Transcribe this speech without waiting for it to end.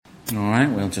All right,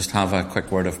 we'll just have a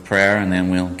quick word of prayer and then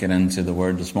we'll get into the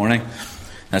word this morning.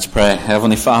 Let's pray.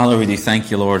 Heavenly Father, we do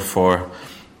thank you, Lord, for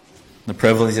the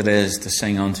privilege it is to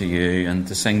sing unto you and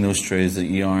to sing those truths that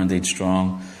you are indeed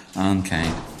strong and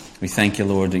kind. We thank you,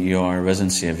 Lord, that you are a risen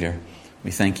Saviour.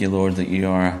 We thank you, Lord, that you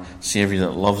are a Saviour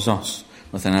that loves us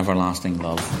with an everlasting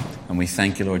love. And we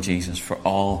thank you, Lord Jesus, for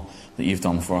all that you've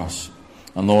done for us.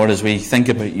 And Lord, as we think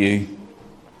about you,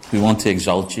 we want to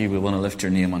exalt you. We want to lift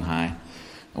your name on high.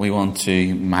 We want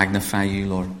to magnify you,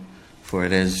 Lord, for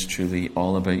it is truly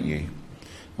all about you.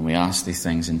 And we ask these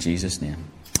things in Jesus' name.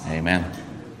 Amen.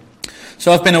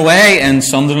 So I've been away in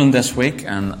Sunderland this week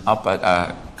and up at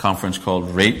a conference called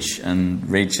Reach. And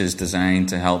Reach is designed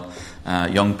to help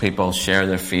young people share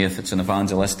their faith. It's an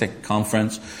evangelistic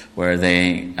conference where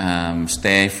they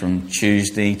stay from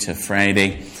Tuesday to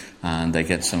Friday. And they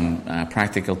get some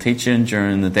practical teaching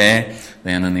during the day.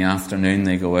 Then in the afternoon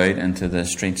they go out into the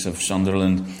streets of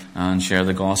Sunderland and share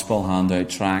the gospel, hand out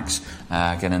tracts,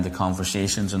 get into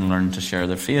conversations and learn to share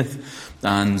their faith.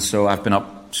 And so I've been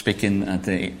up speaking at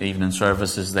the evening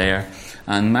services there.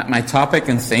 And my topic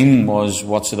and theme was,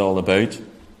 what's it all about?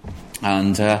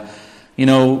 And,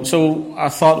 so I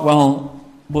thought,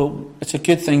 well, it's a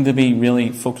good thing to be really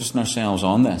focusing ourselves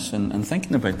on this and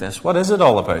thinking about this. What is it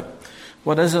all about?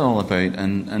 What is it all about?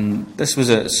 And this was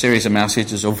a series of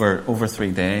messages over 3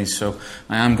 days, so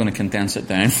I am going to condense it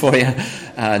down for you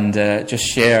and just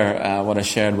share what I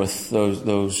shared with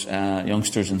those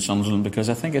youngsters in Sunderland, because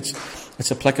I think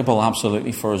it's applicable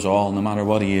absolutely for us all, no matter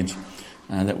what age,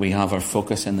 that we have our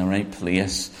focus in the right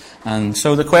place. And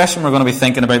so the question we're going to be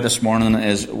thinking about this morning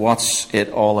is, what's it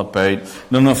all about? I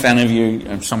don't know if any of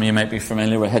you, some of you might be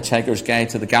familiar with Hitchhiker's Guide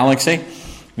to the Galaxy.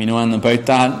 You know anything about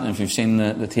that? If you've seen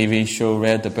the TV show,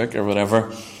 read the book or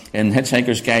whatever, in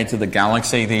Hitchhiker's Guide to the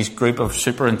Galaxy, these group of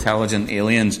super intelligent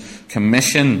aliens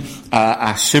commission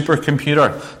a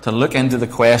supercomputer to look into the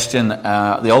question,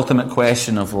 the ultimate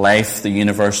question of life, the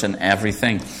universe, and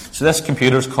everything. So this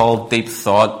computer is called Deep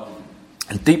Thought.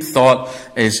 And Deep Thought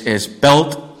is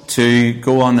built to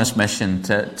go on this mission,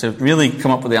 to really come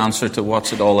up with the answer to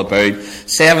what's it all about.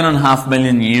 7.5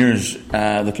 million years,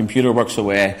 the computer works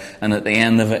away, and at the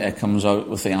end of it, it comes out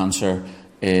with the answer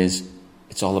is,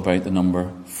 it's all about the number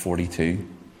 42.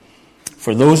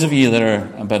 For those of you that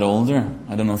are a bit older,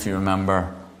 I don't know if you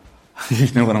remember, you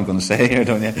know what I'm going to say here,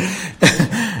 don't you?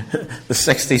 The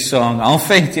 60s song,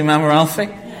 Alfie. Do you remember Alfie?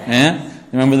 Yeah?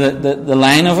 You remember the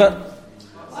line of it?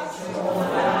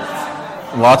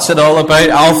 What's it all about,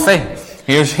 Alfie?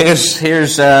 Here's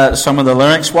some of the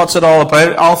lyrics. What's it all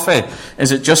about, Alfie?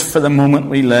 Is it just for the moment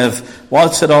we live?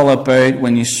 What's it all about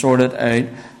when you sort it out,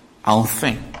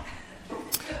 Alfie?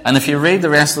 And if you read the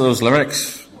rest of those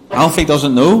lyrics, Alfie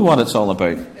doesn't know what it's all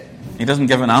about. He doesn't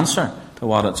give an answer to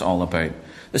what it's all about.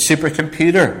 The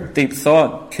supercomputer, Deep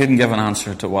Thought, couldn't give an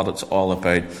answer to what it's all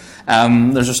about.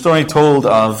 There's a story told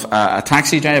of a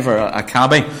taxi driver, a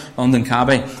cabbie, London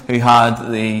cabbie, who had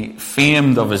the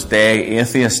famed of his day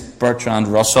atheist Bertrand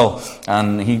Russell,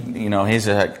 and he's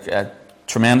a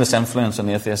tremendous influence on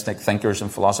atheistic thinkers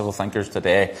and philosophical thinkers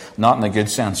today, not in a good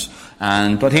sense.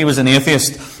 But he was an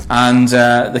atheist, and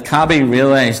the cabbie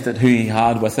realised that who he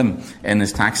had with him in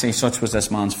his taxi, such was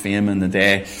this man's fame in the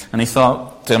day, and he thought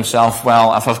to himself,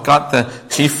 well, if I've got the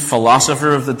chief philosopher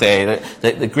of the day,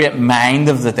 the great mind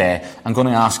of the day, I'm going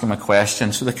to ask him a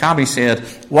question. So the cabbie said,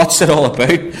 what's it all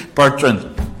about,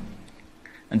 Bertrand?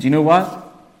 And do you know what?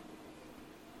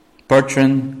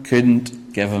 Bertrand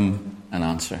couldn't give him an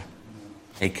answer.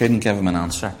 He couldn't give him an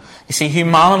answer. You see,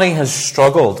 humanity has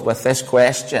struggled with this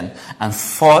question and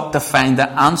fought to find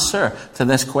the answer to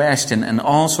this question in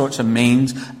all sorts of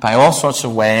means, by all sorts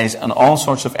of ways, and all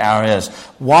sorts of areas.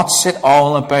 What's it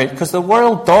all about? Because the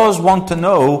world does want to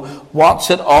know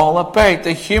what's it all about.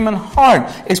 The human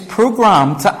heart is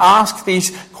programmed to ask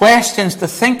these questions, to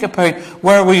think about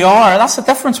where we are. That's the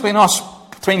difference between us,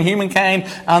 between humankind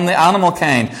and the animal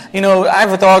kind. You know, I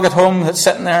have a dog at home that's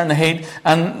sitting there in the heat,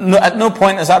 and at no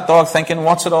point is that dog thinking,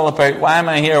 what's it all about? Why am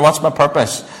I here? What's my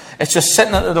purpose? It's just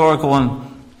sitting at the door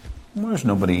going, there's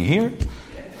nobody here.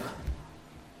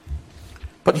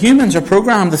 But humans are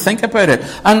programmed to think about it.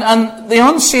 And the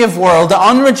unsaved world, the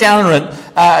unregenerate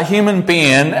human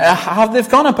being, they've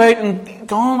gone about and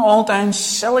gone all down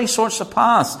silly sorts of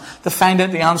paths to find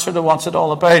out the answer to what's it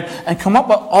all about, and come up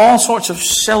with all sorts of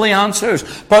silly answers.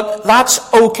 But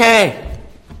that's okay.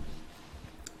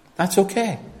 That's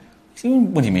okay.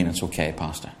 What do you mean it's okay,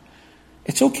 Pastor?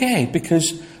 It's okay,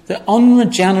 because the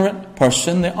unregenerate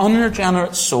person, the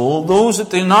unregenerate soul, those that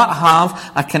do not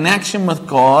have a connection with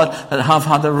God, that have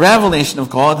had the revelation of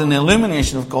God and the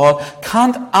illumination of God,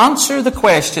 can't answer the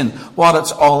question what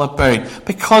it's all about.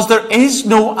 Because there is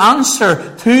no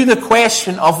answer to the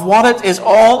question of what it is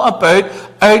all about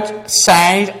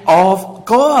outside of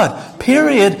God.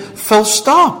 Period. Full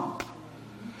stop.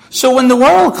 So when the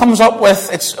world comes up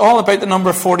with, it's all about the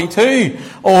number 42,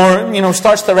 or,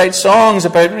 starts to write songs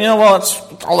about, it's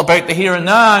all about the here and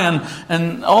now,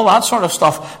 and all that sort of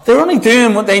stuff, they're only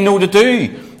doing what they know to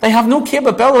do. They have no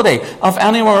capability of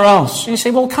anywhere else. You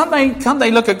say, well, can't they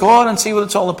look at God and see what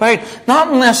it's all about? Not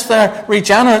unless they're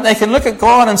regenerate. They can look at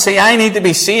God and say, I need to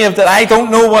be saved, that I don't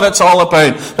know what it's all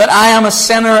about, that I am a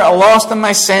sinner, lost in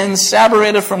my sins,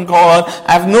 separated from God.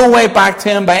 I have no way back to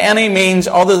Him by any means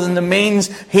other than the means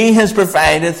He has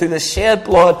provided through the shed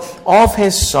blood of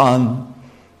His Son.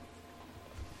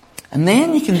 And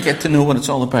then you can get to know what it's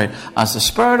all about as the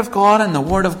Spirit of God and the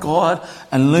Word of God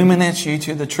illuminates you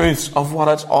to the truths of what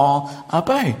it's all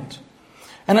about.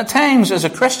 And at times, as a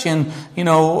Christian, you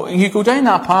go down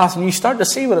that path and you start to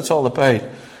see what it's all about.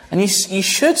 And you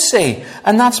should see.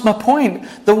 And that's my point.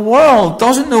 The world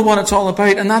doesn't know what it's all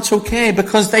about, and that's okay,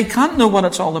 because they can't know what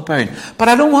it's all about. But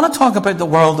I don't want to talk about the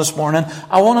world this morning.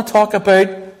 I want to talk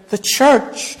about the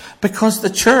church. Because the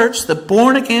church, the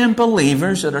born-again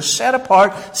believers that are set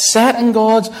apart, set in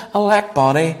God's elect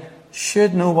body,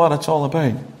 should know what it's all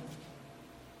about.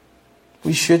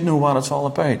 We should know what it's all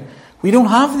about. We don't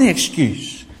have the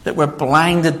excuse that we're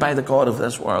blinded by the God of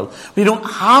this world. We don't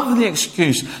have the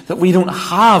excuse that we don't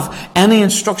have any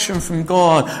instruction from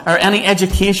God or any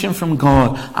education from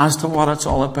God as to what it's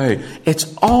all about.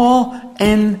 It's all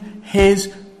in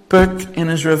His book, in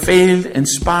His revealed,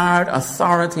 inspired,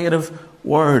 authoritative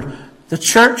Word. The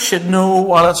church should know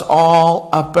what it's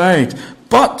all about.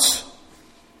 But,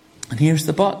 and here's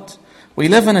the but, we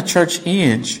live in a church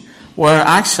age where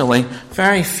actually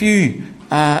very few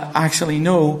actually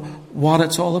know what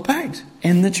it's all about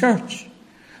in the church.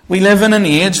 We live in an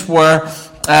age where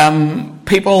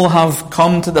people have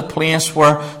come to the place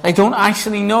where they don't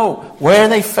actually know where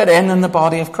they fit in the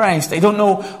body of Christ. They don't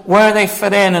know where they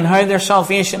fit in and how their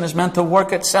salvation is meant to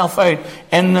work itself out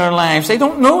in their lives. They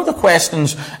don't know the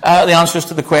answers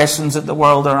to the questions that the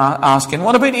world are asking.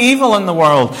 What about evil in the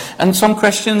world? And some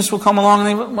Christians will come along and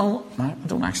they go, well, I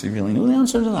don't actually really know the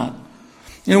answer to that.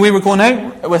 We were going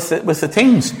out with the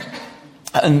teens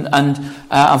and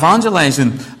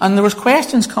evangelizing, and there was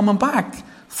questions coming back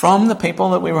from the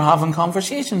people that we were having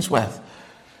conversations with.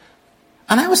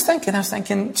 And I was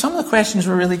thinking, some of the questions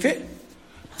were really good.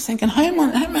 I was thinking, how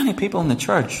many people in the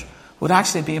church would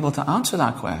actually be able to answer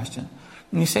that question?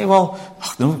 And you say, well,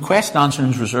 the question answering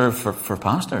is reserved for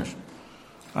pastors.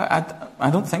 I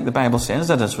don't think the Bible says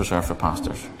that it's reserved for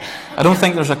pastors. I don't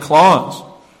think there's a clause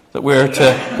that we're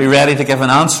to be ready to give an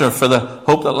answer for the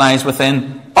hope that lies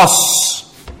within us,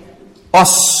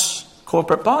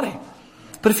 corporate body.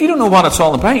 But if you don't know what it's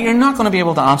all about, you're not going to be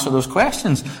able to answer those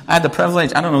questions. I had the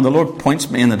privilege, the Lord points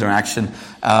me in the direction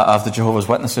of the Jehovah's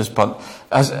Witnesses, but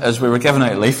as we were giving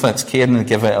out leaflets, Caden would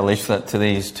give out a leaflet to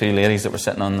these two ladies that were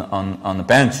sitting on the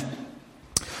bench.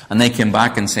 And they came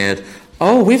back and said,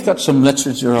 oh, we've got some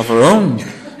literature of our own.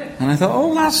 And I thought,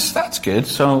 oh, that's good.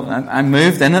 So I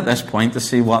moved in at this point to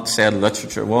see what said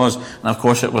literature was. And of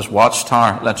course it was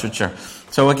Watchtower literature.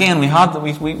 So again, we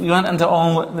went into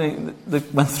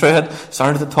went through it,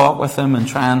 started to talk with them and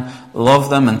try and love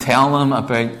them and tell them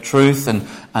about truth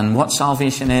and what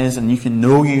salvation is, and you can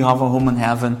know you have a home in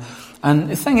heaven. And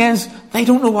the thing is, they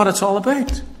don't know what it's all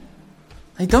about.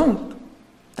 They don't.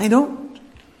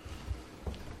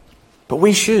 But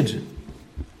we should.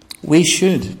 We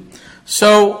should.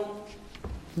 So,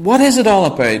 what is it all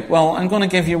about? Well, I'm going to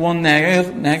give you one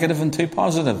negative and two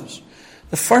positives.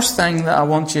 The first thing that I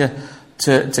want you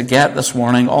to get this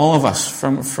morning, all of us,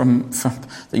 from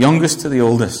the youngest to the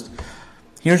oldest,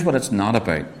 here's what it's not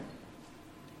about.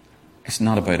 It's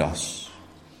not about us.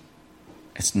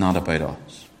 It's not about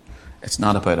us. It's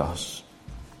not about us.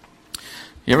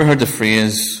 You ever heard the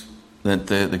phrase that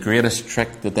the greatest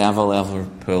trick the devil ever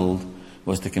pulled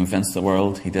was to convince the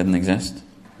world he didn't exist?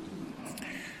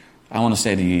 I want to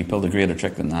say to you, he pulled a greater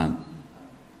trick than that.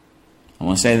 I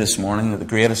want to say this morning that the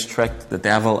greatest trick the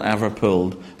devil ever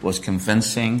pulled was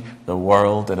convincing the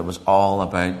world that it was all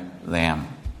about them.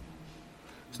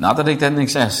 It's not that he didn't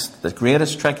exist. The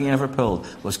greatest trick he ever pulled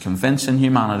was convincing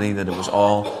humanity that it was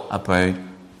all about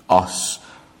us.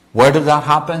 Where did that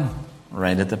happen?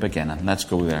 Right at the beginning. Let's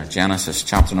go there. Genesis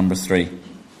chapter number 3.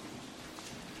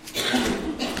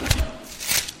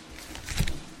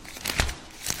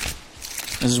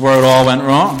 This is where it all went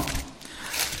wrong.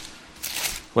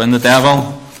 when the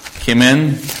devil came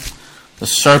in, the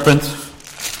serpent,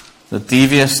 the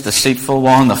devious, deceitful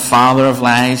one, the father of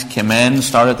lies, came in,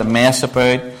 started to mess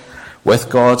about with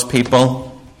God's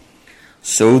people,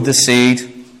 sowed the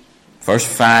seed. Verse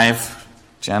 5,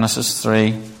 Genesis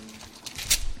 3.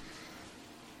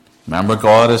 Remember,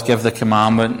 God has given the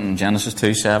commandment in Genesis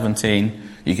 2:17.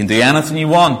 You can do anything you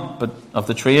want, but of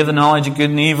the tree of the knowledge of good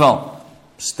and evil,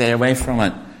 stay away from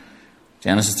it.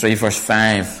 Genesis 3 verse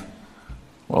 5.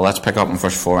 Well, let's pick up in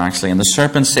verse 4 actually. And the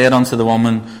serpent said unto the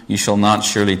woman, You shall not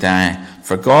surely die,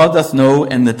 for God doth know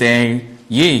in the day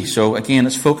ye. So again,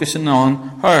 it's focusing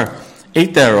on her.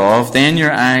 Eat thereof, then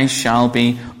your eyes shall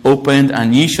be opened,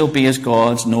 and ye shall be as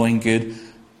gods, knowing good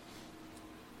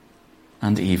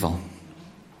and evil.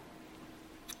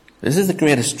 This is the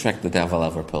greatest trick the devil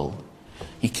ever pulled.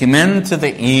 He came into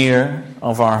the ear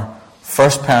of our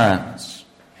first parents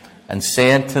and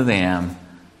said to them,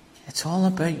 It's all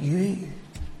about you.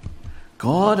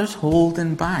 God is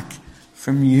holding back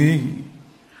from you.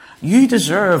 You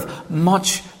deserve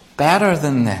much better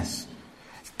than this.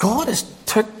 God has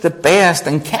took the best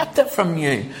and kept it from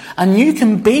you. And you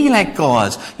can be like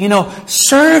gods.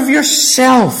 Serve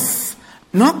yourself,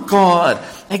 not God.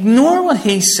 Ignore what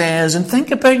He says and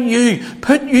think about you.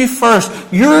 Put you first.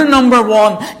 You're number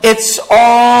one. It's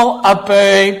all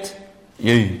about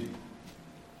you.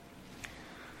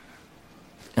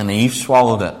 And Eve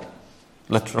swallowed it.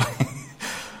 Literally.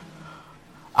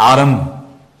 Adam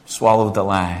swallowed the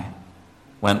lie.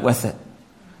 Went with it.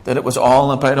 That it was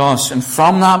all about us. And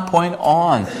from that point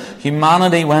on,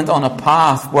 humanity went on a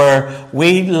path where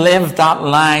we lived that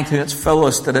lie to its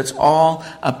fullest, that it's all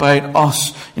about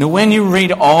us. When you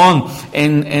read on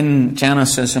in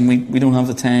Genesis, and we don't have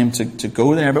the time to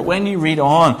go there, but when you read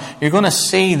on, you're going to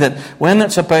see that when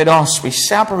it's about us, we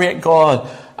separate God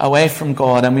away from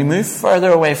God, and we move further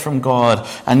away from God.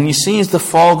 And you see, as the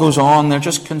fall goes on, they're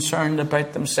just concerned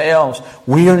about themselves.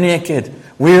 We are naked.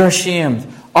 We are ashamed.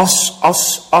 Us,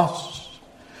 us, us.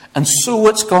 And so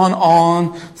it's gone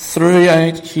on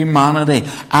throughout humanity.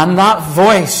 And that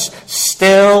voice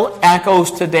still echoes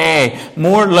today,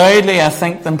 more loudly, I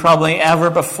think, than probably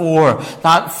ever before.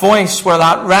 That voice where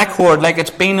that record, like it's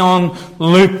been on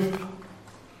loop,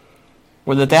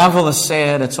 where the devil has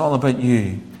said, it's all about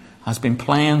you, has been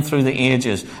playing through the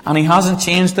ages. And he hasn't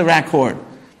changed the record.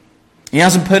 He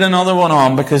hasn't put another one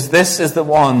on, because this is the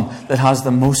one that has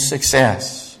the most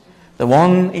success. The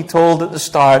one he told at the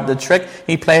start, the trick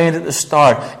he played at the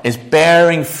start, is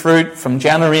bearing fruit from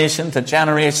generation to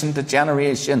generation to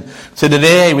generation. To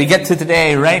today, we get to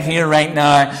today, right here, right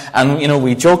now, and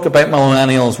we joke about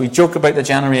millennials, we joke about the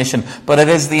generation, but it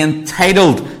is the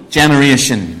entitled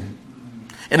generation.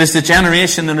 It is the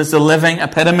generation that is the living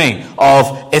epitome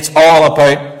of it's all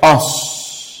about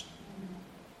us.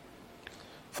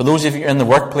 For those of you in the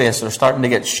workplace that are starting to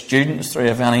get students through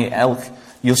of any ilk,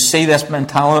 you'll see this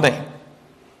mentality.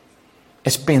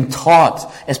 It's being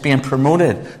taught, it's being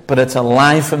promoted, but it's a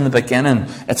lie from the beginning.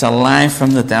 It's a lie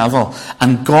from the devil.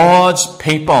 And God's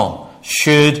people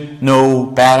should know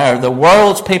better. The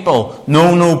world's people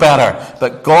know no better,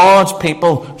 but God's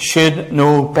people should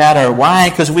know better.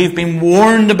 Why? Because we've been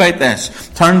warned about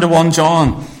this. Turn to 1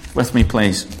 John with me,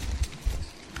 please.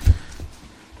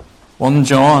 1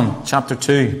 John chapter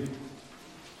 2.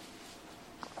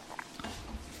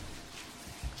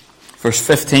 Verse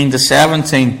 15 to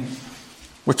 17.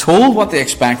 We're told what to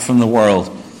expect from the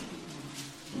world.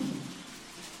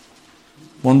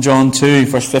 1 John 2,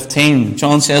 verse 15.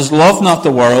 John says, Love not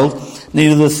the world,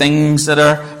 neither the things that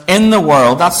are in the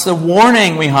world. That's the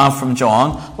warning we have from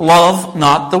John. Love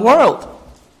not the world.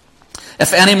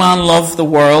 If any man love the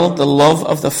world, the love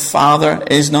of the Father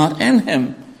is not in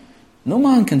him. No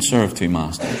man can serve two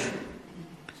masters.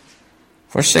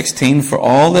 Verse 16, For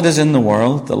all that is in the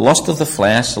world, the lust of the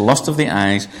flesh, the lust of the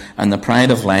eyes, and the pride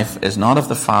of life is not of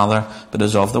the Father, but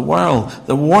is of the world.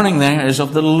 The warning there is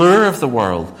of the lure of the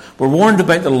world. We're warned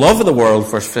about the love of the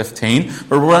world, verse 15.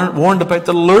 We're warned about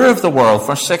the lure of the world,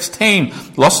 verse 16.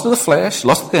 Lust of the flesh,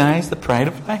 lust of the eyes, the pride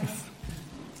of life.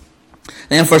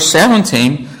 Then verse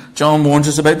 17, John warns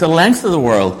us about the length of the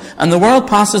world. And the world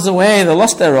passes away, the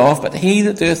lust thereof, but he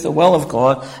that doeth the will of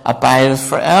God abideth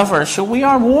forever. So we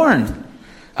are warned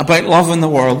about loving the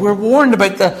world. We're warned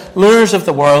about the lures of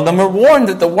the world, and we're warned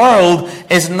that the world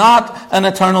is not an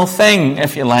eternal thing,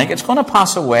 if you like. It's going to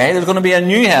pass away. There's going to be a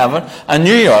new heaven, a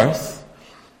new earth,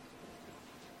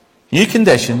 new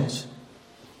conditions.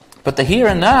 But the here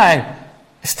and now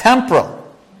is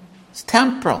temporal. It's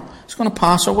temporal. It's going to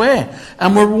pass away.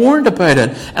 And we're warned about it.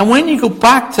 And when you go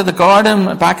back to the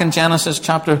garden, back in Genesis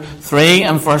chapter 3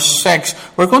 and verse 6,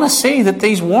 we're going to see that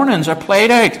these warnings are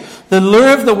played out. The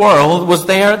lure of the world was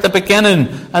there at the beginning,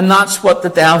 and that's what the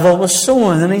devil was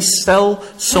sowing, and he's still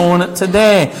sowing it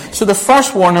today. So the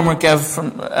first warning we're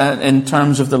given in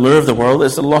terms of the lure of the world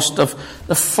is the lust of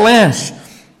the flesh.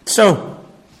 So,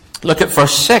 look at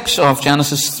verse 6 of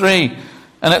Genesis 3.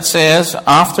 And it says,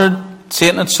 after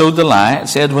Satan had sowed the lie, it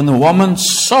said, when the woman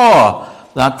saw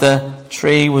that the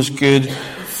tree was good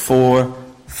for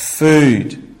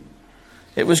food.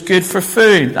 It was good for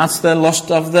food. That's the lust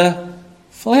of the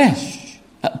flesh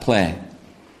at play.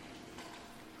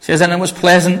 It says, and it was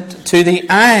pleasant to the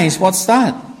eyes. What's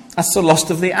that? That's the lust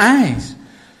of the eyes.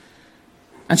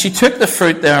 And she took the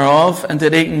fruit thereof and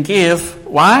did eat and gave.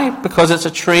 Why? Because it's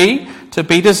a tree to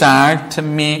be desired to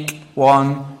make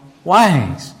one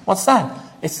wise. What's that?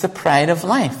 It's the pride of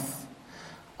life.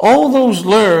 All those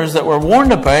lures that we're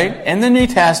warned about in the New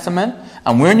Testament,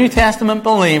 and we're New Testament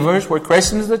believers, we're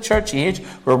Christians of the church age,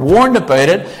 we're warned about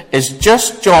it, is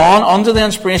just John, under the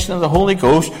inspiration of the Holy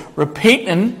Ghost,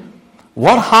 repeating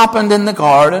what happened in the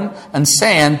garden and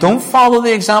saying, don't follow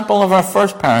the example of our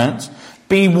first parents.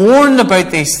 Be warned about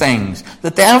these things.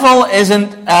 The devil isn't,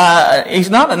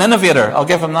 he's not an innovator, I'll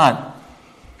give him that.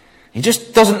 He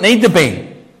just doesn't need to be.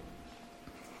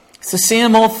 It's the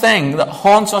same old thing that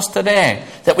haunts us today,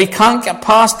 that we can't get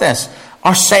past this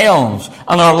ourselves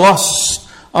and our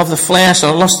lusts of the flesh,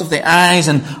 our lust of the eyes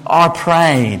and our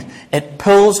pride. It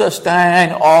pulls us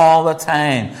down all the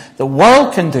time. The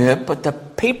world can do it, but the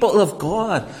people of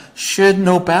God should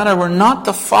know better. We're not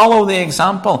to follow the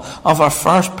example of our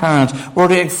first parents. We're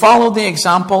to follow the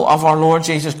example of our Lord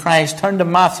Jesus Christ. Turn to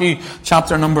Matthew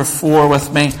chapter number 4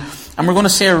 with me. And we're going to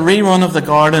see a rerun of the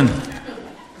garden.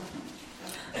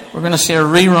 We're going to see a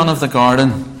rerun of the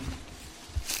garden.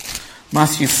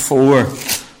 Matthew 4,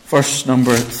 verse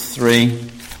number 3.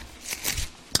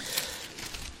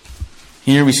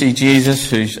 Here we see Jesus,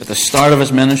 who's at the start of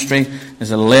his ministry,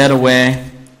 is led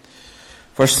away.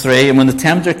 Verse 3, and when the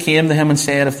tempter came to him and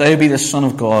said, if thou be the Son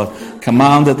of God,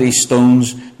 command that these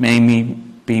stones may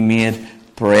be made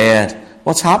bread.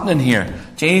 What's happening here?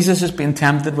 Jesus has been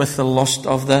tempted with the lust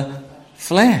of the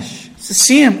flesh. It's the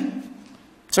same.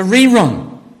 It's a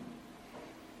rerun.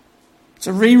 It's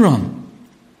a rerun.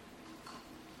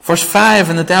 Verse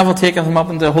 5, and the devil taketh him up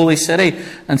into the holy city,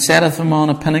 and setteth him on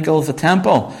a pinnacle of the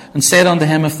temple, and said unto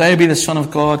him, if thou be the Son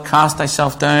of God, cast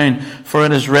thyself down, for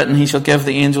it is written, he shall give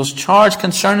the angels charge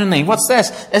concerning thee. What's this?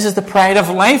 This is the pride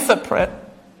of life at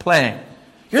play.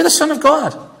 You're the Son of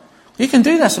God. You can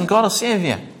do this and God will save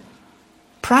you.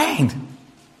 Pride.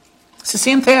 It's the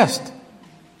same test.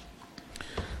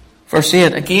 Verse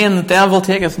 8, again the devil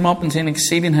taketh him up into an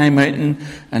exceeding high mountain,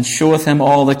 and showeth him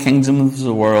all the kingdoms of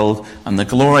the world, and the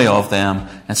glory of them,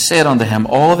 and said unto him,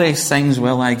 all these things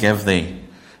will I give thee,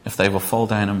 if thou wilt fall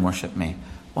down and worship me.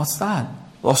 What's that?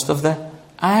 Lust of the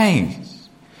eyes.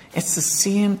 It's the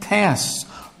same test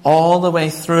all the way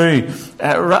through.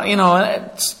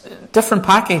 It's different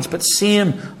package, but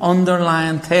same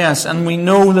underlying test. And we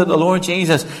know that the Lord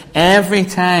Jesus every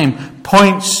time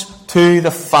points to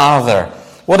the Father.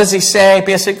 What does he say,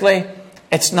 basically?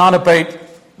 It's not about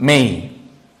me.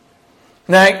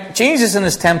 Now, Jesus in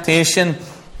his temptation,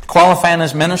 qualifying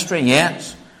his ministry,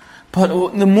 yes. But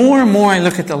the more and more I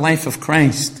look at the life of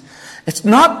Christ, it's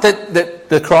not that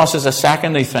the cross is a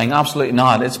secondary thing. Absolutely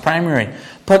not. It's primary.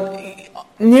 But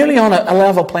nearly on a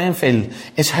level playing field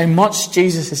is how much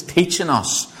Jesus is teaching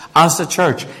us as the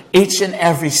church, each and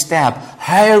every step,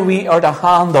 how we are to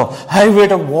handle, how we're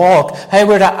to walk, how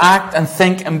we're to act and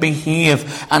think and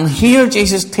behave. And here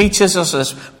Jesus teaches us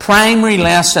this primary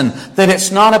lesson, that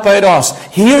it's not about us.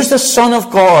 Here's the Son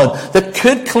of God that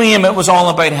could claim it was all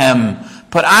about him.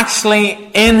 But actually,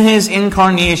 in his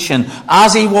incarnation,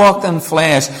 as he walked in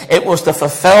flesh, it was to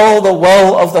fulfill the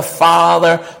will of the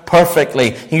Father perfectly.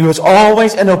 He was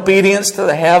always in obedience to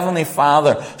the Heavenly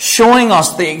Father, showing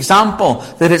us the example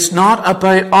that it's not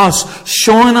about us,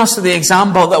 showing us the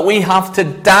example that we have to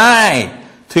die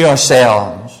to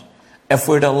ourselves if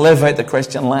we're to live out the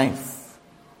Christian life.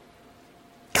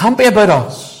 It can't be about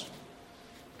us.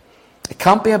 It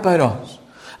can't be about us.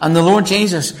 And the Lord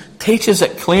Jesus teaches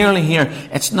it clearly here.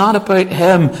 It's not about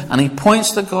him. And he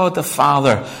points to God the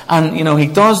Father. And, he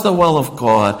does the will of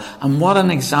God. And what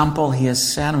an example he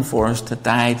has set him for us to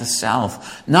die to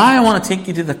self. Now I want to take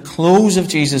you to the close of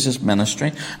Jesus'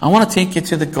 ministry. I want to take you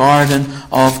to the Garden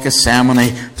of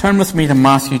Gethsemane. Turn with me to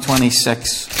Matthew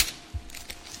 26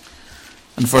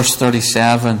 and verse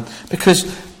 37.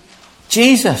 Because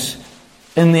Jesus,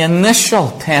 in the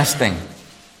initial testing,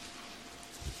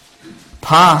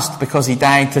 Past, because he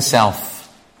died to self.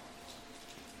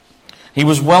 He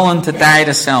was willing to die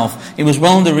to self. He was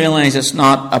willing to realize it's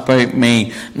not about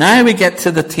me. Now we get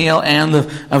to the tail end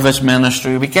of his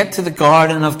ministry. We get to the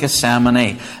Garden of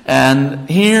Gethsemane. And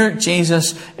here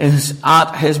Jesus is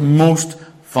at his most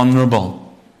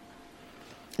vulnerable.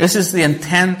 This is the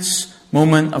intense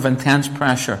moment of intense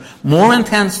pressure. More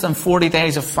intense than 40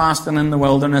 days of fasting in the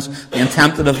wilderness, being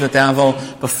tempted of the devil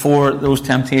before those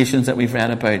temptations that we've read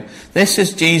about. This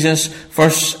is Jesus,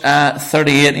 verse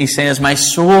 38, he says, "My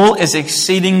soul is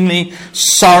exceedingly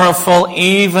sorrowful,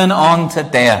 even unto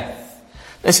death."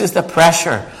 This is the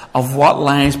pressure of what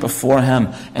lies before him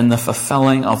in the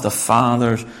fulfilling of the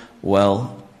Father's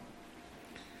will.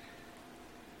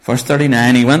 Verse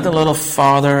 39, he went a little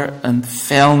farther and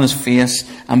fell on his face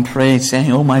and prayed,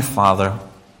 saying, "O my Father,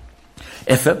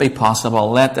 if it be possible,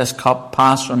 let this cup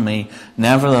pass from me.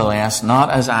 Nevertheless,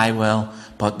 not as I will,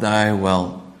 but thou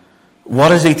wilt."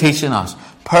 What is he teaching us?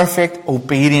 Perfect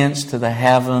obedience to the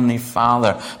Heavenly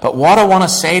Father. But what I want to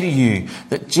say to you,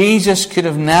 that Jesus could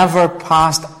have never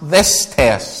passed this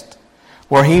test,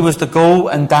 where he was to go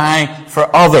and die for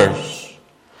others,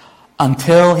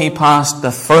 until he passed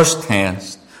the first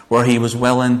test, where he was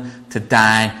willing to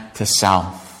die to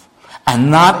self.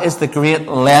 And that is the great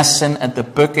lesson at the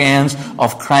bookends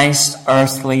of Christ's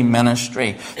earthly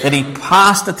ministry. That he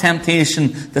passed the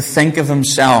temptation to think of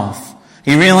himself.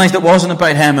 He realized it wasn't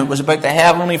about him, it was about the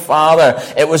Heavenly Father.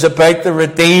 It was about the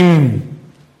redeemed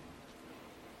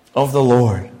of the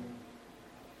Lord.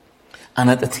 And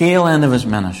at the tail end of his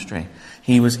ministry,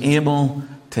 he was able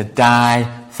to die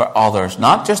for others.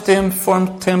 Not just to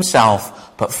himself,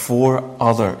 but for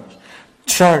others.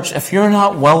 Church, if you're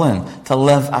not willing to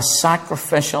live a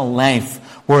sacrificial life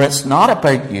where it's not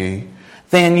about you,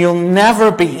 then you'll never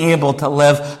be able to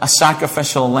live a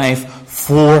sacrificial life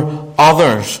for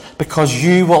others, because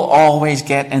you will always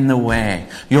get in the way.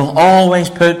 You'll always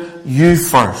put you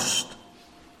first.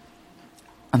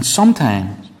 And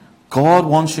sometimes God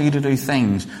wants you to do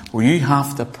things where you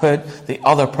have to put the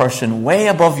other person way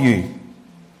above you.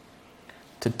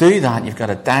 To do that, you've got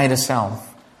to die to self,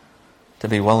 to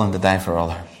be willing to die for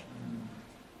others.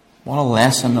 What a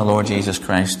lesson the Lord Jesus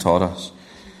Christ taught us.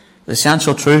 The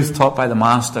essential truth taught by the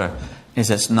Master is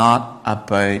it's not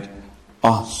about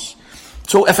us.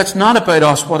 So if it's not about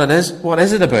us, what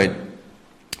is it about?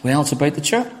 Well, it's about the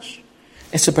church.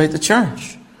 It's about the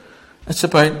church. It's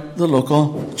about the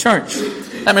local church.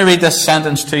 Let me read this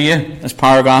sentence to you, this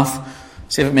paragraph,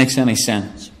 see if it makes any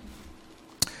sense.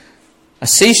 A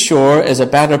seashore is a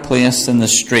better place than the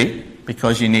street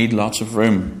because you need lots of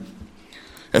room.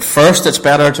 At first, it's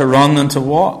better to run than to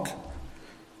walk.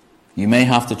 You may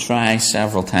have to try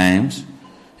several times.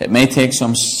 It may take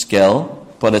some skill,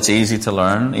 but it's easy to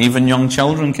learn. Even young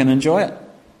children can enjoy it.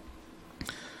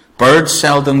 Birds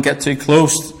seldom get too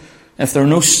close. If there are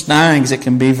no snags, it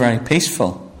can be very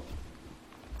peaceful.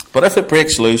 But if it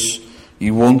breaks loose,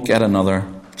 you won't get another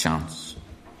chance.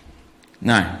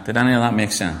 Now, did any of that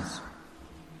make sense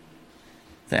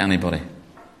to anybody?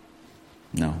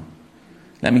 No.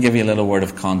 Let me give you a little word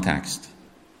of context.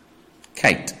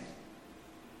 Kite.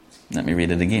 Let me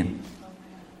read it again.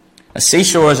 A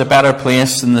seashore is a better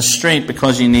place than the street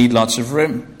because you need lots of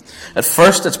room. At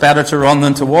first, it's better to run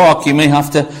than to walk. You may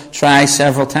have to try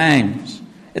several times.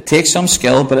 It takes some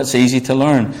skill, but it's easy to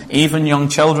learn. Even young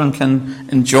children can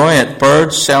enjoy it.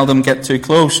 Birds seldom get too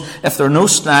close. If there are no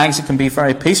snags, it can be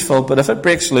very peaceful, but if it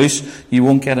breaks loose, you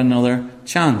won't get another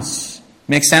chance.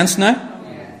 Make sense now?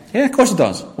 Yeah, of course it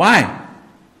does. Why?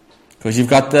 Because you've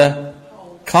got the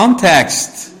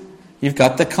context. You've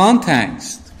got the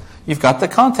context. You've got the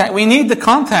context. We need the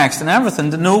context and everything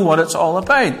to know what it's all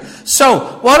about.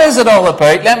 So, what is it all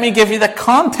about? Let me give you the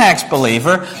context,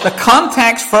 believer. The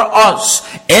context for us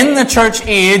in the church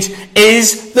age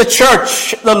is the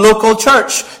church, the local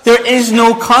church. There is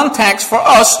no context for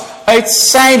us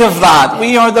outside of that.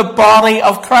 We are the body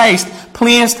of Christ,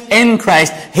 placed in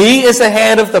Christ. He is the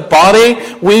head of the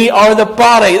body. We are the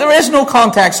body. There is no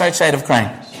context outside of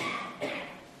Christ.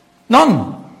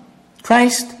 None.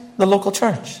 Christ, the local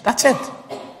church. That's it.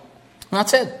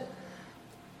 That's it.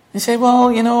 You say, well,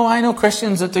 I know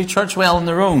Christians that do church well on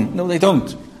their own. No, they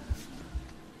don't.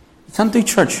 You can't do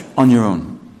church on your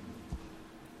own.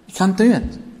 You can't do it.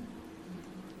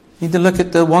 You need to look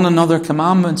at the one another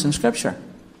commandments in Scripture.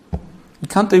 You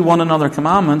can't do one another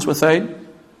commandments without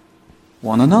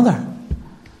one another.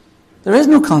 There is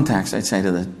no context outside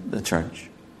of the church.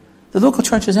 The local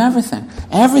church is everything.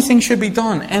 Everything should be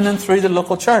done in and through the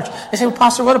local church. They say, well,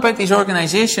 Pastor, what about these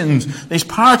organisations, these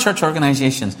parachurch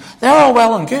organisations? They're all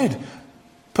well and good.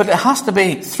 But it has to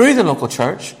be through the local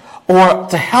church, or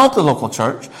to help the local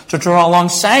church, to draw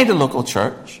alongside the local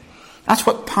church. That's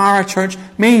what para-church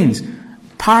means.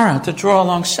 Para, to draw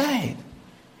alongside.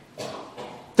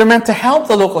 They're meant to help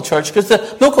the local church because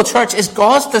the local church is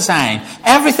God's design.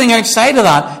 Everything outside of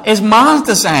that is man's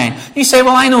design. You say,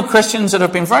 well, I know Christians that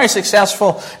have been very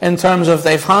successful in terms of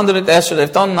they've handed it this or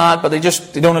they've done that, but they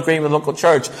don't agree with local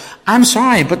church. I'm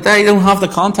sorry, but they don't have the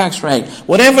context right.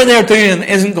 Whatever they're doing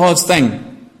isn't God's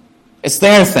thing. It's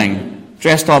their thing,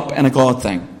 dressed up in a God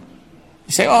thing.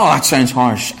 You say, oh, that sounds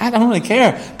harsh. I don't really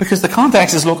care because the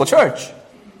context is local church.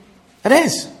 It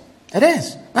is. It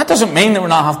is. That doesn't mean that we're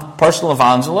not have personal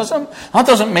evangelism. That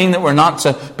doesn't mean that we're not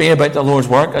to be about the Lord's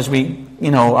work as we,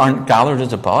 aren't gathered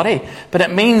as a body. But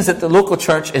it means that the local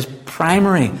church is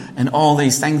primary in all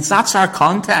these things. That's our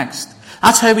context.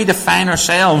 That's how we define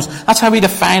ourselves. That's how we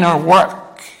define our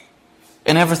work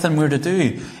in everything we're to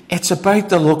do. It's about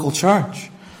the local church.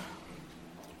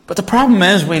 But the problem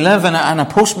is we live in a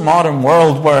postmodern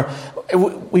world where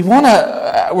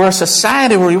we're a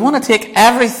society where we want to take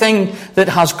everything that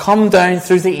has come down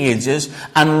through the ages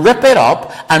and rip it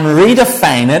up and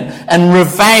redefine it and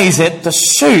revise it to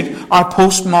suit our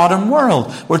postmodern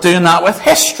world. We're doing that with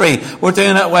history. We're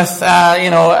doing it with,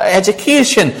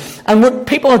 education. And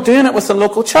people are doing it with the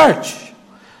local church.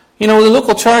 The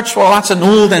local church, well, that's an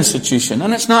old institution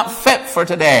and it's not fit for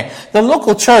today. The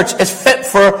local church is fit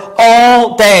for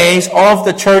all days of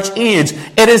the church age.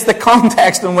 It is the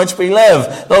context in which we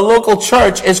live. The local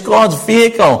church is God's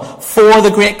vehicle for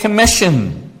the Great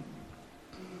Commission.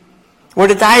 We're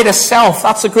to die to self.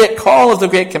 That's the great call of the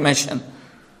Great Commission.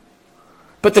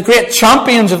 But the great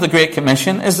champions of the Great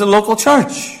Commission is the local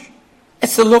church.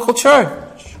 It's the local church.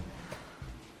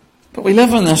 But we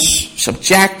live in this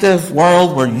subjective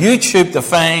world where YouTube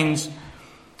defines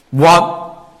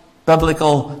what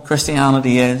biblical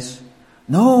Christianity is.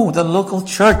 No, the local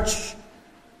church.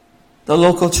 The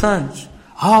local church.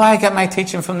 Oh, I get my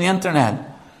teaching from the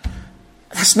internet.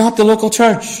 That's not the local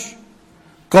church.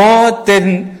 God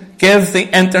didn't give the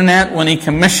internet when He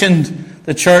commissioned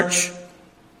the church.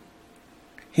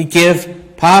 He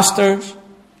gave pastors,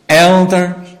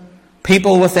 elders,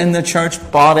 people within the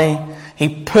church body.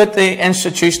 He put the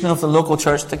institution of the local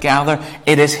church together.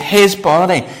 It is His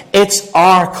body. It's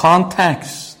our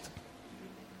context.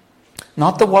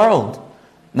 Not the world.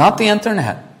 Not the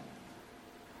internet.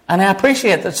 And I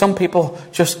appreciate that some people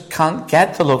just can't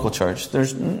get to local church.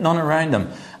 There's none around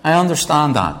them. I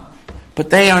understand that. But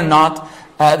they are not,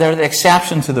 they're the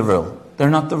exception to the rule.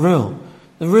 They're not the rule.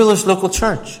 The rule is local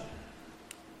church.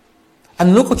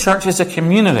 And local church is a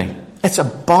community. It's a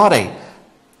body.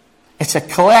 It's a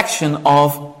collection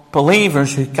of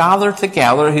believers who gather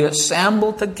together, who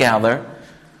assemble together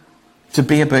to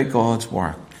be about God's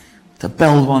work, to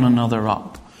build one another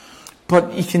up.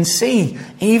 But you can see,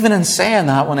 even in saying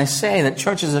that, when I say that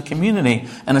church is a community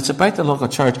and it's about the local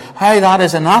church, how that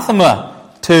is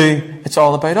anathema to it's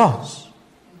all about us.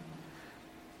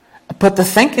 But the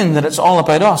thinking that it's all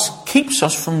about us keeps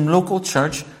us from local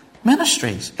church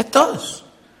ministries. It does.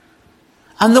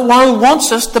 And the world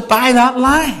wants us to buy that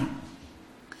lie.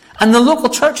 And the local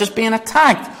church is being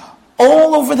attacked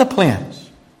all over the place.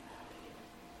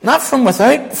 Not from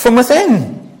without, from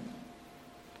within.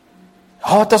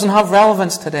 Oh, it doesn't have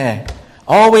relevance today.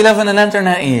 Oh, we live in an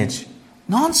internet age.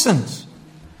 Nonsense.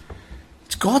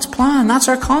 It's God's plan. That's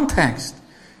our context.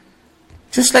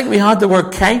 Just like we had the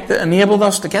word kite that enabled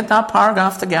us to get that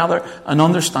paragraph together and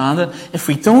understand it. If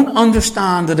we don't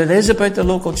understand that it is about the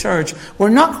local church, we're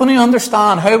not going to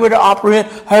understand how we're to operate,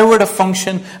 how we're to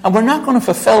function, and we're not going to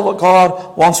fulfill what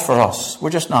God wants for us. We're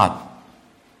just not.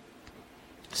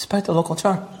 It's about the local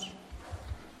church.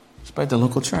 It's about the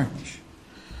local church.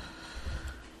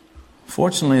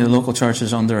 Fortunately, the local church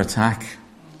is under attack.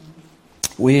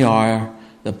 We are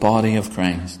the body of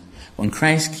Christ. When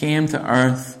Christ came to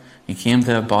earth, He came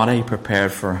to a body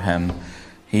prepared for Him.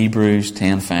 Hebrews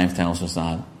 10:5 tells us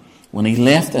that. When He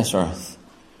left this earth,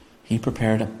 He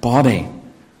prepared a body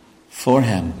for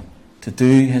Him to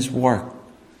do His work.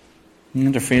 You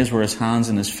know the phrase where His hands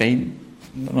and His feet?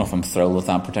 I don't know if I'm thrilled with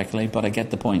that particularly, but I get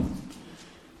the point.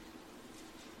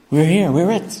 We're here.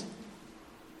 We're it.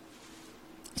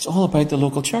 It's all about the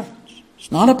local church.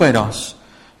 It's not about us.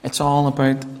 It's all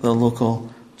about the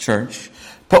local church.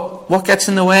 But what gets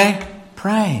in the way?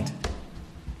 Pride.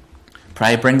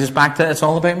 Pride brings us back to it's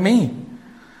all about me.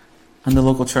 And the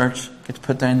local church gets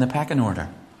put down the pecking order.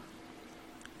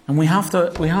 And we have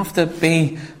to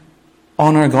be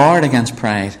on our guard against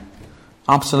pride.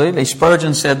 Absolutely.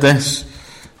 Spurgeon said this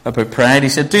about pride. He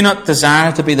said, "Do not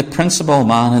desire to be the principal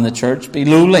man in the church. Be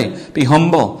lowly, be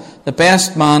humble. The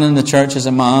best man in the church is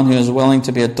a man who is willing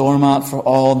to be a doormat for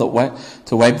all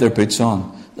to wipe their boots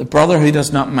on. The brother who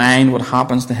does not mind what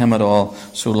happens to him at all,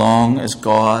 so long as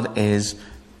God is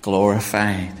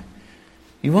glorified.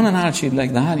 You want an attitude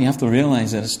like that, you have to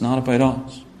realize that it's not about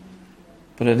us,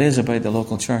 but it is about the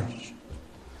local church.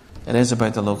 It is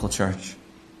about the local church.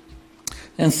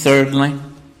 Then thirdly,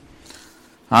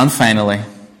 and finally,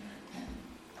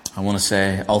 I want to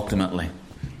say ultimately,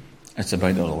 it's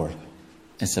about the Lord.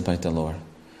 It's about the Lord.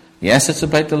 Yes, it's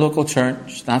about the local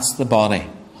church. That's the body.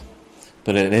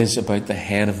 But it is about the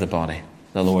head of the body,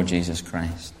 the Lord Jesus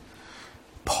Christ.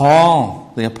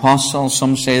 Paul, the apostle,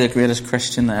 some say the greatest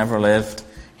Christian that ever lived,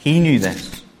 he knew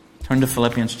this. Turn to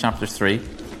Philippians chapter 3.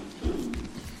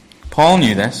 Paul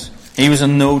knew this. He was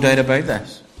in no doubt about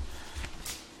this.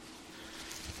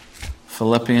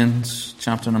 Philippians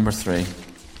chapter number 3.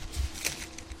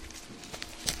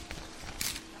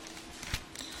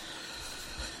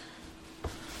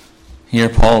 Here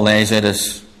Paul lays out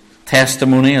his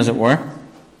testimony, as it were.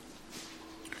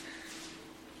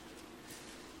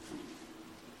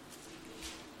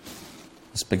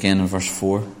 Let's begin in verse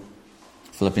 4.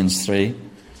 Philippians 3.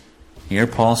 Here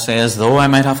Paul says, though I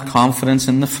might have confidence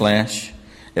in the flesh,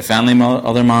 if any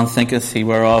other man thinketh he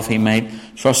whereof he might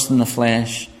trust in the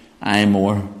flesh, I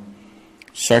more.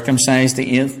 Circumcised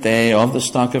the 8th day, of the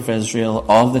stock of Israel,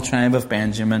 of the tribe of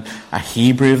Benjamin, a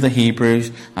Hebrew of the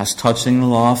Hebrews, as touching the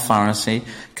law of Pharisee,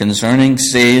 concerning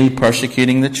zeal,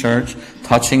 persecuting the church,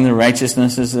 touching the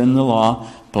righteousnesses in the law,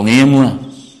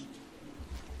 blameless.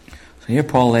 So here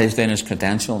Paul lays down his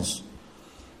credentials,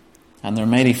 and they're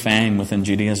mighty fine within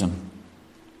Judaism.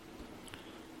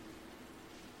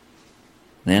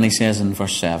 Then he says in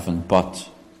verse 7, but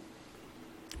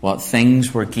what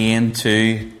things were gained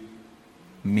to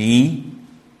me,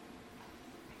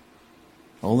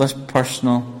 all this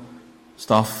personal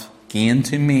stuff gained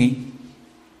to me,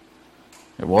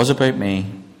 it was about me,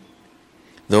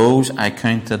 those I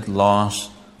counted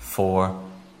loss for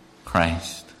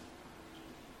Christ.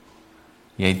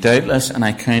 Yea, doubtless, and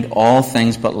I count all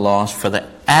things but loss for the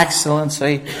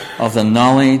excellency of the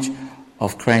knowledge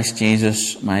of Christ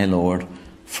Jesus my Lord,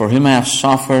 for whom I have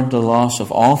suffered the loss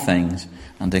of all things,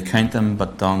 and to count them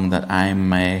but dung, that I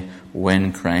may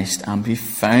win Christ and be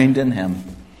found in him,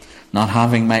 not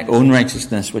having my own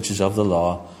righteousness which is of the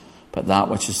law, but that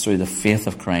which is through the faith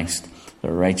of Christ,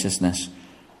 the righteousness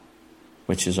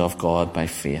which is of God by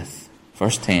faith.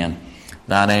 Verse 10,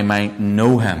 that I might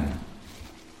know him.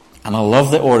 And I love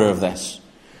the order of this.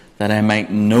 That I might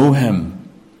know him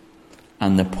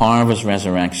and the power of his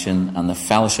resurrection and the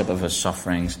fellowship of his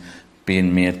sufferings,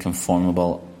 being made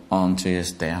conformable unto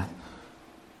his death.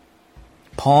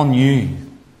 Paul knew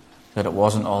that it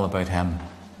wasn't all about him.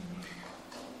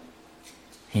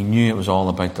 He knew it was all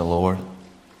about the Lord.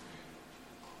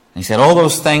 He said, all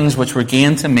those things which were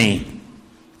gained to me,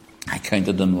 I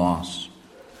counted them loss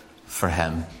for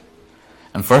him.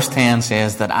 And verse 10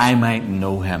 says that I might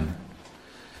know him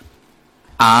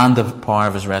and the power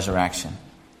of his resurrection.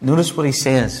 Notice what he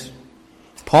says.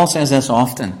 Paul says this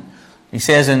often. He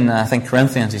says in, I think,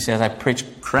 Corinthians, he says, I preach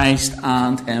Christ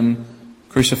and him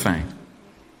crucified.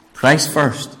 Christ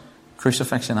first,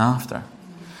 crucifixion after.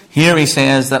 Here he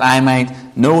says that I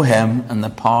might know him and the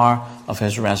power of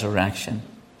his resurrection.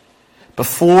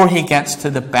 Before he gets to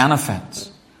the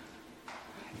benefits,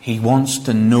 he wants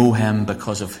to know him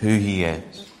because of who he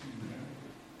is.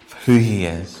 Who he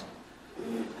is.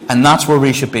 And that's where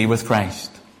we should be with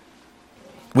Christ.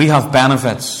 We have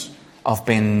benefits of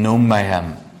being known by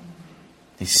him.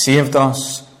 He saved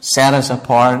us, set us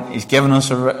apart. He's given us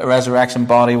a resurrection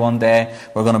body one day.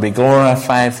 We're going to be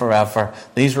glorified forever.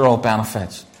 These are all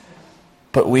benefits.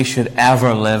 But we should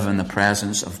ever live in the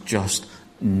presence of just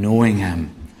knowing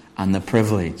him and the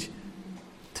privilege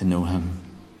to know him.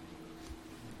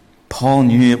 Paul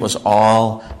knew it was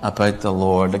all about the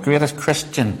Lord. The greatest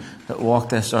Christian that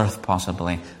walked this earth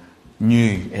possibly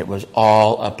knew it was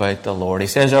all about the Lord. He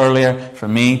says earlier, for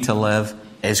me to live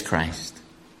is Christ,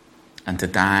 and to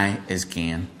die is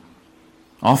gain.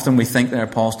 Often we think there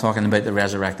Paul's talking about the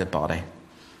resurrected body.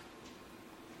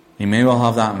 He may well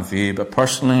have that in view, but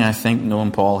personally I think,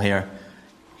 knowing Paul here,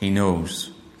 he knows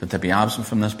that to be absent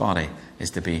from this body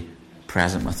is to be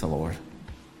present with the Lord.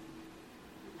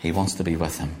 He wants to be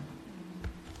with him.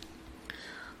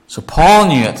 So Paul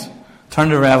knew it. Turn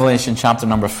to Revelation chapter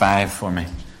number 5 for me.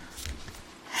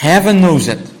 Heaven knows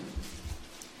it.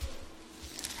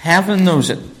 Heaven knows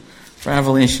it.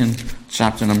 Revelation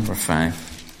chapter number 5.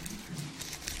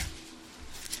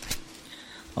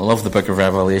 I love the book of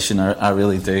Revelation. I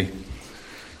really do.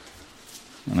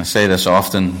 And I say this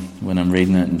often when I'm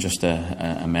reading it and just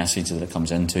a message that it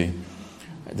comes into.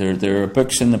 There are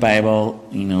books in the Bible,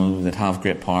 that have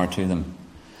great power to them.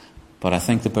 But I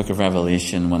think the book of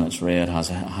Revelation, when it's read, has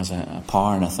a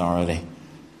power and authority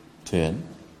to it.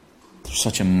 There's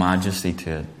such a majesty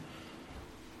to it.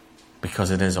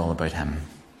 Because it is all about him.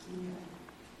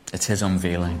 It's his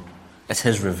unveiling. It's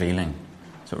his revealing.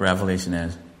 That's what Revelation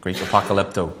is. Greek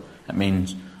apocalypto. It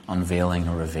means unveiling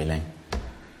or revealing.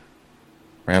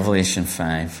 Revelation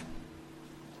 5.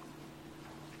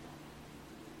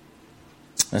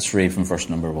 Let's read from verse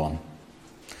number 1.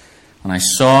 And I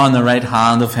saw in the right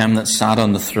hand of him that sat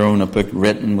on the throne a book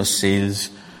written with seals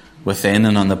within,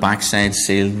 and on the backside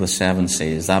sealed with 7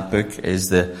 seals. That book is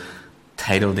the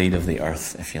title deed of the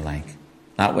earth, if you like.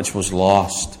 That which was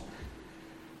lost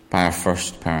by our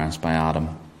first parents, by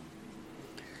Adam.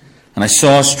 And I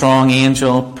saw a strong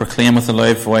angel proclaim with a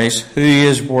loud voice, Who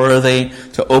is worthy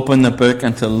to open the book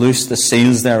and to loose the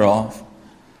seals thereof?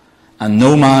 And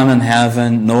no man in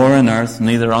heaven, nor in earth,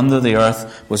 neither under the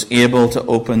earth, was able to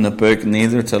open the book,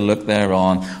 neither to look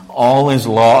thereon. All is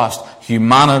lost.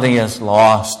 Humanity is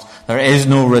lost. There is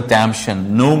no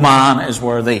redemption. No man is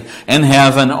worthy in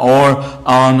heaven or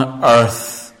on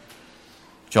earth.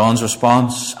 John's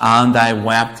response, And I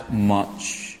wept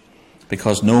much,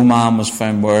 because no man was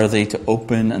found worthy to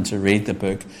open and to read the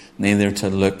book, neither to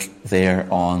look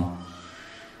thereon.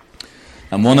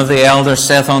 And one of the elders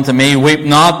saith unto me, Weep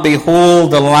not,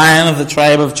 behold, the Lion of the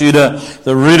tribe of Judah,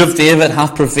 the Root of David,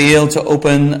 hath prevailed to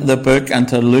open the book and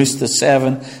to loose the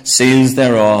 7 seals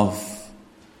thereof.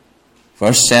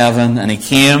 Verse 7, And he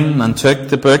came and took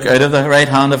the book out of the right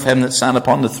hand of him that sat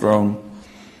upon the throne.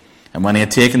 And when he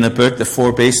had taken the book, the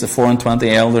 4 beasts, the 24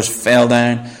 elders, fell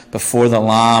down before the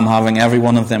Lamb, having every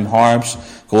one of them harps,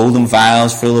 golden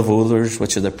vials full of odours,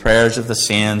 which are the prayers of the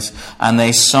saints. And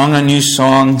they sung a new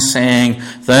song, saying,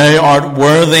 Thou art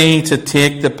worthy to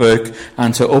take the book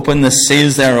and to open the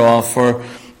seals thereof, for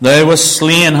Thou wast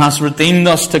slain, hast redeemed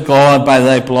us to God by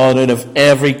Thy blood out of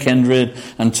every kindred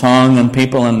and tongue and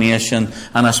people and nation,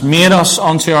 and hast made us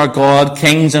unto our God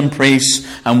kings and priests,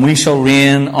 and we shall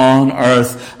reign on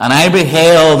earth. And I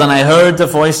beheld, and I heard the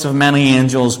voice of many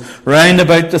angels round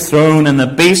about the throne, and the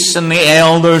beasts and the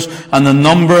elders, and the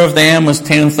number of them was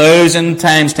 10,000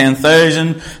 times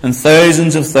 10,000, and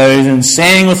thousands of thousands,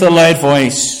 saying with a loud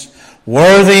voice,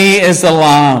 Worthy is the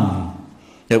Lamb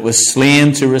that was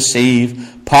slain to receive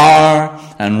power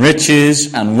and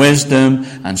riches and wisdom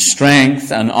and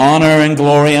strength and honor and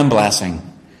glory and blessing.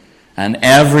 And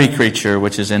every creature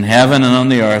which is in heaven and on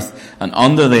the earth and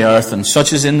under the earth and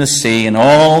such as in the sea and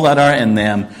all that are in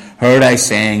them, heard I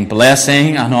saying,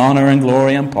 Blessing and honor and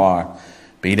glory and power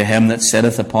be to him that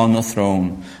sitteth upon the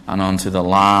throne and unto the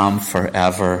Lamb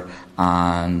forever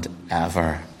and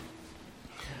ever.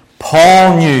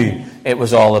 Paul knew it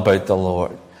was all about the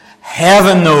Lord.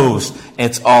 Heaven knows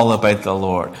it's all about the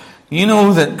Lord. You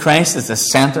know that Christ is the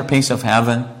centerpiece of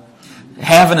heaven.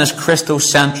 Heaven is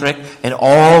Christocentric. It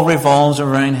all revolves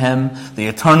around him. The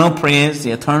eternal praise,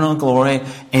 the eternal glory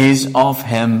is of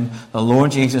him, the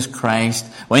Lord Jesus Christ.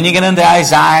 When you get into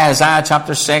Isaiah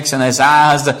chapter 6, and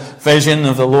Isaiah has the vision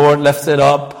of the Lord lifted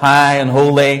up high and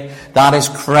holy, that is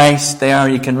Christ there.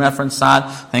 You can reference that. I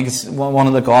think it's one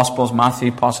of the Gospels,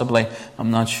 Matthew possibly.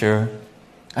 I'm not sure.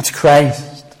 That's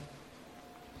Christ.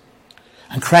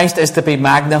 And Christ is to be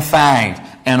magnified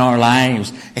in our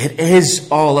lives. It is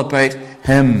all about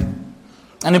him.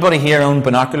 Anybody here own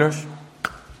binoculars?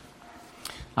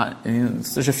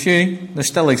 There's a few. They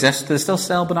still exist. Do they still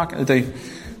sell binoculars? They do.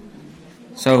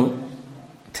 So,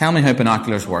 tell me how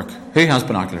binoculars work. Who has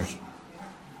binoculars?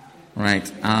 Right.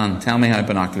 Anne, tell me how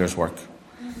binoculars work.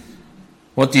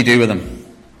 What do you do with them?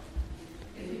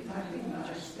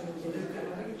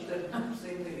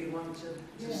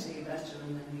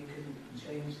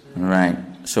 Right.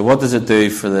 So what does it do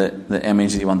for the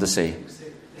image that you want to see?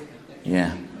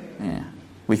 Yeah.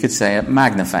 We could say it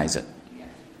magnifies it.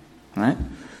 Right?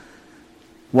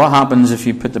 What happens if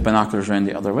you put the binoculars around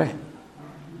the other way?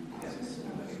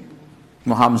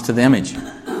 What happens to the image?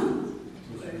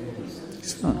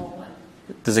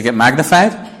 Does it get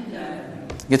magnified?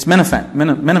 It gets minimized,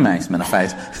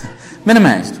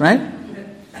 right?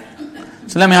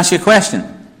 So let me ask you a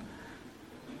question.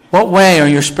 What way are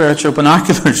your spiritual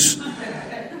binoculars?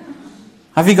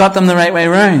 Have you got them the right way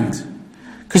round?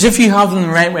 Because if you have them the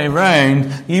right way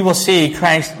round, you will see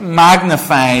Christ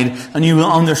magnified and you will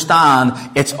understand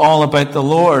it's all about the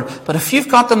Lord. But if you've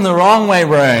got them the wrong way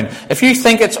round, if you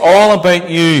think it's all about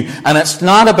you and it's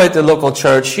not about the local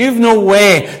church, you've no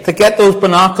way to get those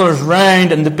binoculars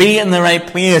round and to be in the right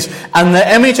place. And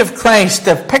the image of Christ,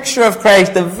 the picture of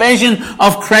Christ, the vision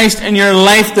of Christ in your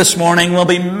life this morning will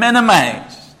be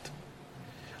minimized.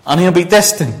 And he'll be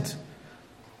distant.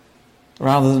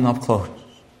 rather than up close.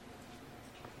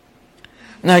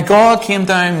 Now, God came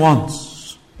down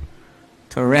once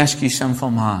to rescue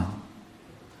sinful man.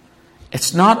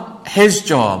 It's not his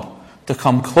job to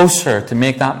come closer to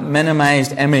make that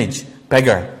minimized image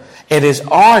bigger. It is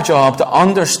our job to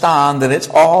understand that it's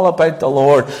all about the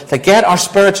Lord, to get our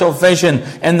spiritual vision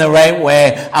in the right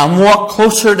way and walk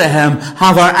closer to Him,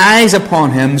 have our eyes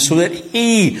upon Him so that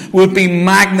He would be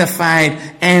magnified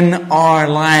in our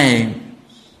lives.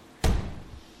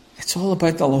 It's all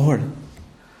about the Lord.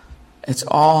 It's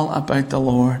all about the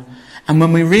Lord. And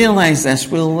when we realize this,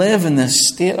 we'll live in this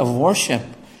state of worship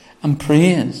and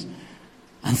praise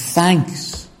and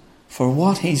thanks for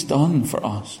what He's done for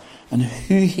us and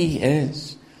who He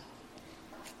is.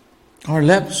 Our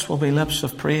lips will be lips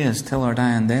of praise till our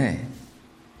dying day.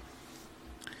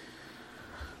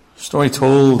 A story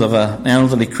told of an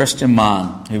elderly Christian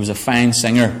man who was a fine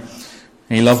singer.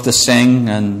 He loved to sing,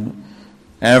 and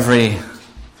every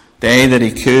day that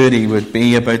he could, he would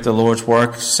be about the Lord's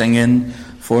work, singing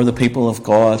for the people of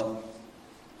God.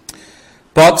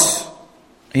 But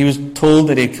he was told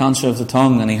that he had cancer of the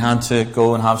tongue and he had to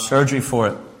go and have surgery for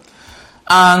it.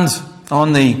 And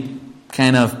on the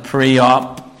kind of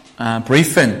pre-op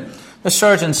briefing, the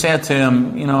surgeon said to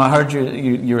him, I heard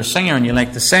you're a singer and you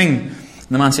like to sing. And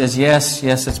the man says, yes,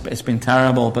 it's been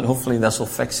terrible, but hopefully this will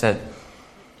fix it.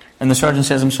 And the surgeon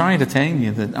says, I'm sorry to tell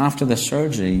you that after this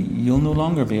surgery, you'll no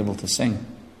longer be able to sing.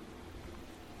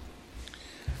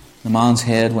 The man's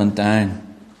head went down.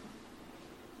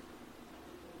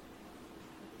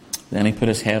 Then he put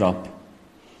his head up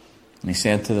and he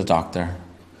said to the doctor,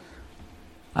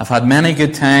 I've had many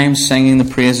good times singing the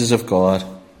praises of God,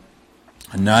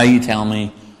 and now you tell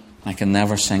me I can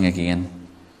never sing again.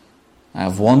 I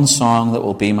have one song that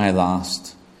will be my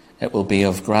last. It will be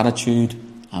of gratitude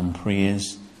and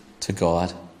praise to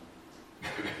God.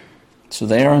 So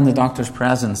there in the doctor's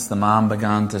presence, the man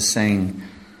began to sing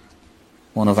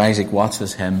one of Isaac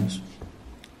Watts' hymns.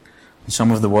 And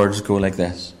some of the words go like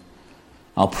this.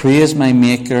 I'll praise my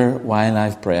Maker while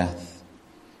I've breath,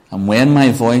 and when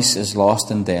my voice is lost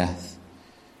in death,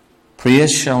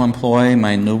 praise shall employ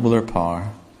my nobler power.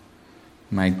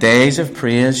 My days of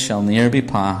praise shall ne'er be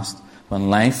past, when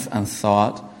life and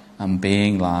thought and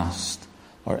being last,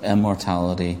 or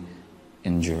immortality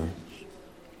endures.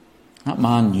 That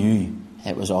man knew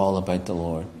it was all about the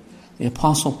Lord. The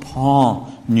Apostle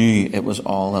Paul knew it was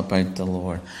all about the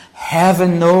Lord.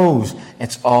 Heaven knows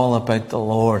it's all about the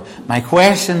Lord. My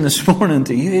question this morning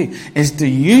to you is, do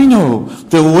we know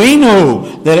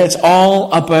that it's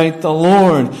all about the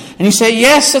Lord? And you say,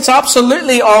 yes, it's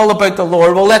absolutely all about the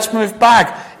Lord. Well, let's move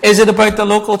back. Is it about the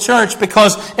local church?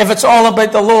 Because if it's all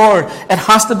about the Lord, it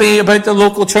has to be about the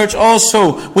local church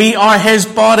also. We are His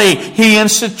body. He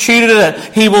instituted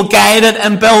it. He will guide it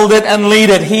and build it and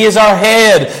lead it. He is our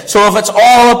head. So if it's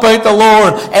all about the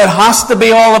Lord, it has to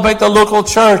be all about the local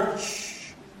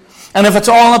church. And if it's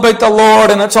all about the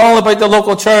Lord and it's all about the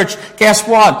local church, guess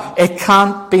what? It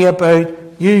can't be about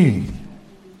you.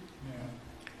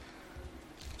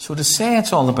 So to say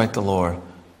it's all about the Lord,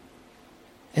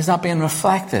 is that being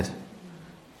reflected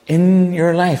in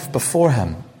your life before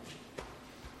Him?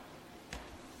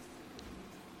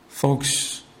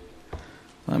 Folks,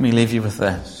 let me leave you with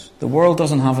this. The world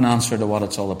doesn't have an answer to what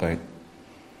it's all about.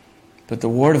 But the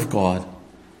Word of God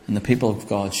and the people of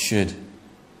God should.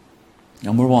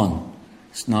 Number one,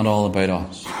 it's not all about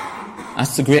us.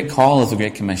 That's the great call of the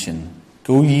Great Commission.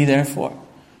 Go ye therefore.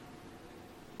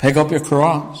 Pick up your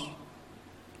cross.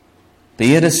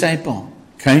 Be a disciple.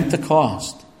 Count the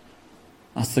cost.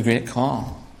 That's the great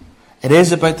call. It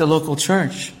is about the local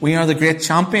church. We are the great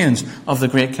champions of the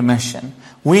Great Commission.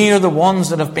 We are the ones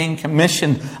that have been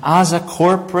commissioned as a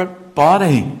corporate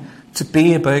body to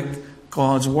be about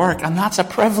God's work. And that's a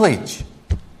privilege.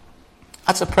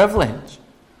 That's a privilege.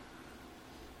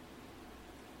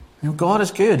 God is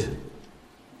good.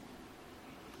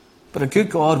 But a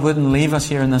good God wouldn't leave us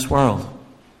here in this world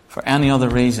for any other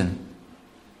reason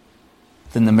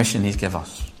than the mission He's given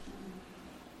us.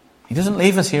 He doesn't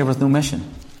leave us here with no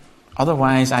mission.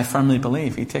 Otherwise, I firmly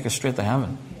believe He'd take us straight to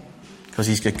heaven. Because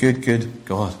He's a good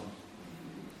God.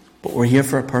 But we're here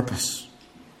for a purpose.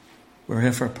 We're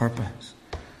here for a purpose.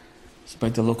 It's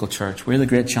about the local church. We're the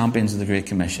great champions of the Great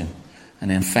Commission. And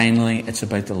then finally, it's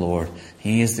about the Lord.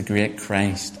 He is the great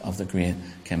Christ of the Great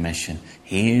Commission.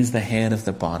 He is the head of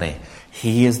the body.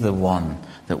 He is the one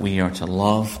that we are to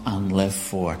love and live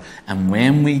for. And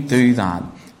when we do that,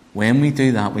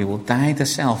 we will die to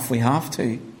self. We have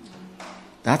to.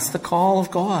 That's the call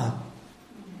of God.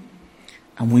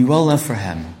 And we will live for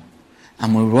Him.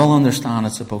 And we will understand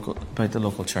it's about the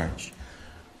local church.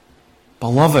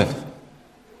 Beloved,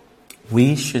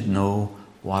 We should know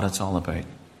what it's all about.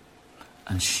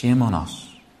 And shame on us.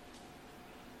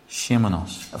 Shame on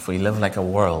us if we live like a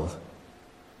world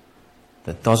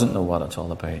that doesn't know what it's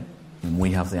all about, and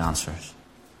we have the answers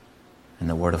in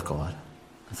the Word of God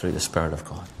and through the Spirit of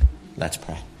God. Let's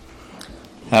pray.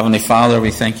 Heavenly Father,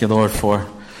 we thank you, Lord, for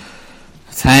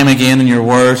a time again in your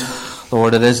Word.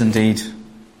 Lord, it is indeed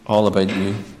all about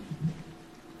you.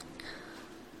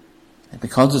 And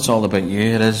because it's all about you,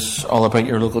 it is all about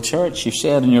your local church. You've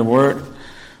said in your Word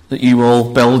that you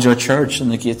will build your church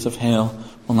and the gates of hell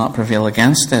will not prevail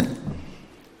against it.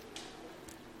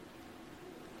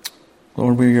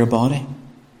 Lord, we're your body.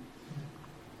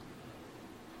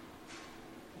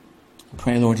 I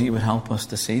pray, Lord, you would help us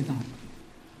to see that.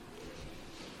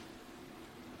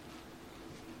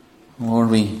 Lord,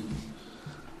 we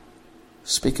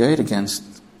speak out against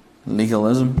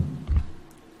legalism.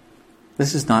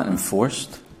 This is not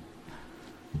enforced.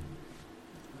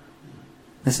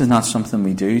 This is not something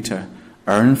we do to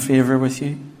earn favour with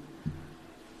you.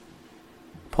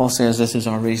 Paul says this is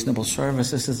our reasonable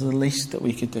service. This is the least that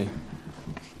we could do.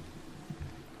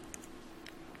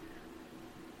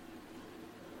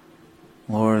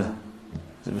 Lord,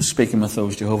 I was speaking with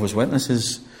those Jehovah's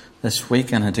Witnesses this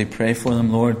week, and I do pray for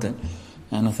them, Lord, that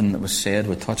anything that was said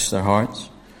would touch their hearts.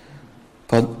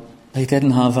 But they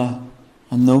didn't have a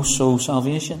no-so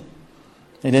salvation.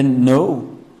 They didn't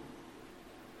know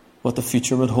what the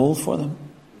future would hold for them.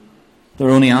 Their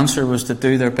only answer was to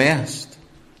do their best.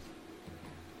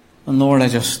 And Lord, I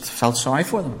just felt sorry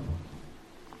for them.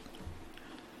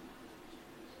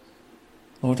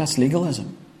 Lord, that's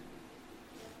legalism.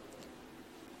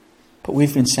 But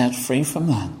we've been set free from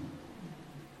that.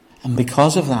 And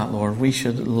because of that, Lord, we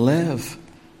should live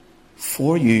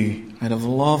for you out of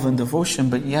love and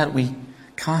devotion, but yet we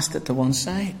cast it to one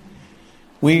side.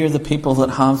 We are the people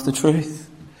that have the truth.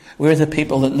 We're the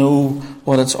people that know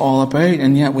what it's all about,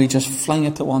 and yet we just fling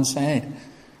it to one side.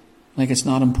 Like it's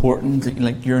not important, that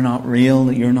like you're not real,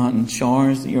 that you're not in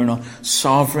charge, that you're not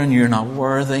sovereign, you're not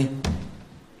worthy.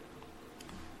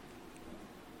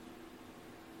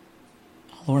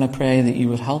 Lord, I pray that you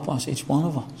would help us, each one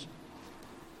of us,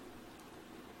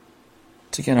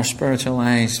 to get our spiritual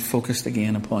eyes focused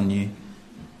again upon you.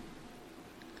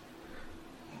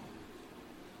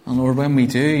 And Lord, when we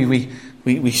do,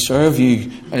 we serve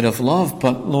you out of love,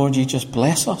 but Lord, you just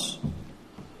bless us.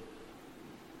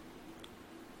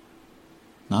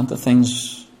 Not that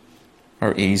things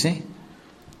are easy,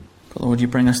 but Lord, you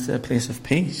bring us to a place of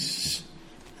peace,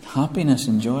 happiness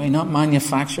and joy, not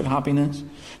manufactured happiness,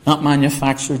 not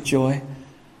manufactured joy,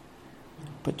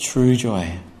 but true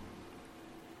joy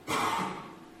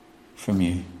from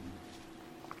you.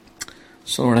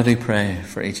 So Lord, I do pray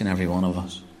for each and every one of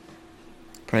us.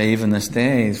 Pray even this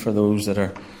day for those that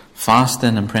are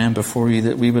fasting and praying before you,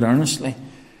 that we would earnestly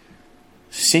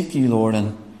seek you, Lord,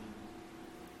 and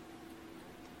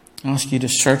ask you to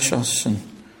search us and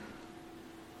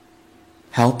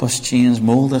help us change,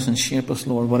 mould us and shape us,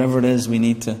 Lord. Whatever it is we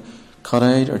need to cut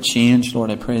out or change, Lord,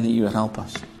 I pray that you would help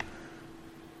us.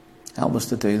 Help us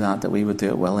to do that we would do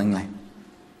it willingly,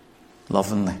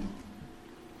 lovingly.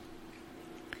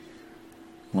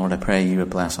 Lord, I pray you would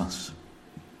bless us.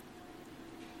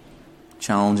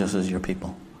 Challenge us as your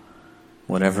people.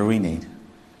 Whatever we need.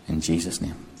 In Jesus'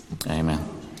 name. Amen.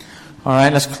 All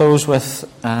right, let's close with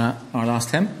our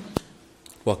last hymn.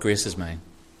 What Grace Is Mine.